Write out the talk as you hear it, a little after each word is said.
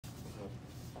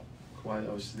Kawhi,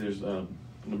 obviously there's a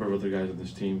number of other guys on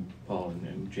this team, Paul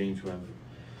and James, who have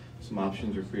some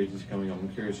options or free agency coming up. I'm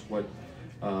curious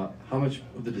how much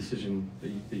of the decision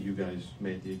that you guys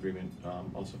made, the agreement,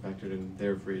 also factored in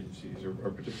their free agencies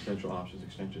or potential options,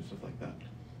 extensions, stuff like that?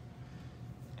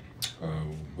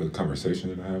 With the conversation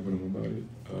that I have with them about it,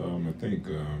 I think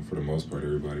for the most part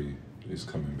everybody is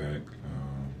coming back.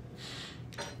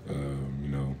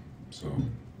 So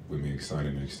with me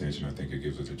signing an extension, I think it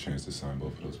gives us a chance to sign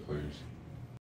both of those players.